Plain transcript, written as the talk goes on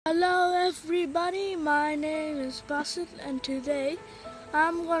Hello everybody, my name is Basit and today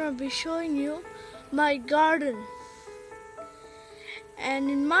I'm gonna be showing you my garden. And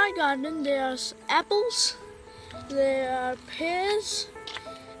in my garden there's apples, there are pears,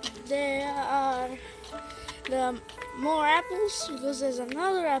 there are more apples because there's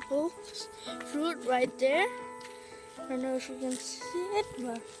another apple fruit right there. I don't know if you can see it,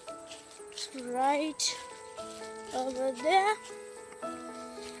 but it's right over there.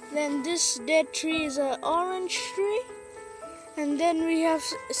 Then this dead tree is an orange tree. And then we have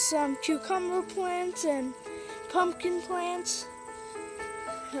some cucumber plants and pumpkin plants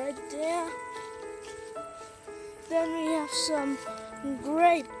right there. Then we have some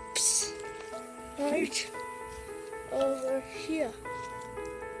grapes right over here.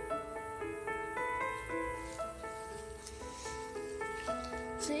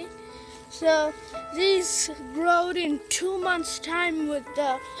 See? So these growed in 2 months' time with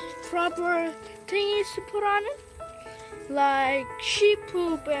the proper thingies to put on it, like sheep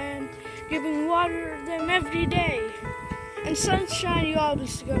poop and giving water to them every day. And sunshine, you're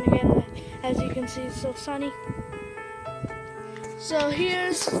obviously going to get it. As you can see, it's so sunny. So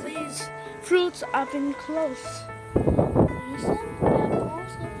here's these fruits up and close. There's some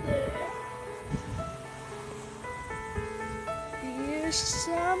apples up there. Here's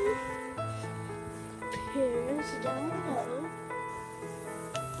some pears down below.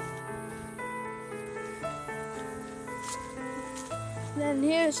 Then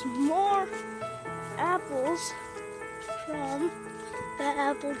here's more apples from the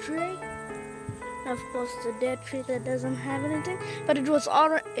apple tree. Of course, the dead tree that doesn't have anything, but it was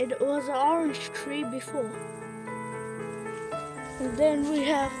an orange tree before. And then we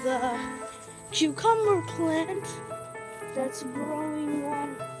have the cucumber plant that's growing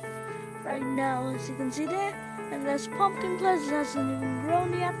one right now, as you can see there. And there's pumpkin plant that hasn't even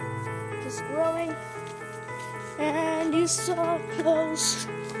grown yet, just growing. And you saw close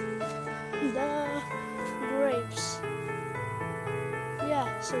the grapes.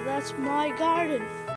 Yeah, so that's my garden.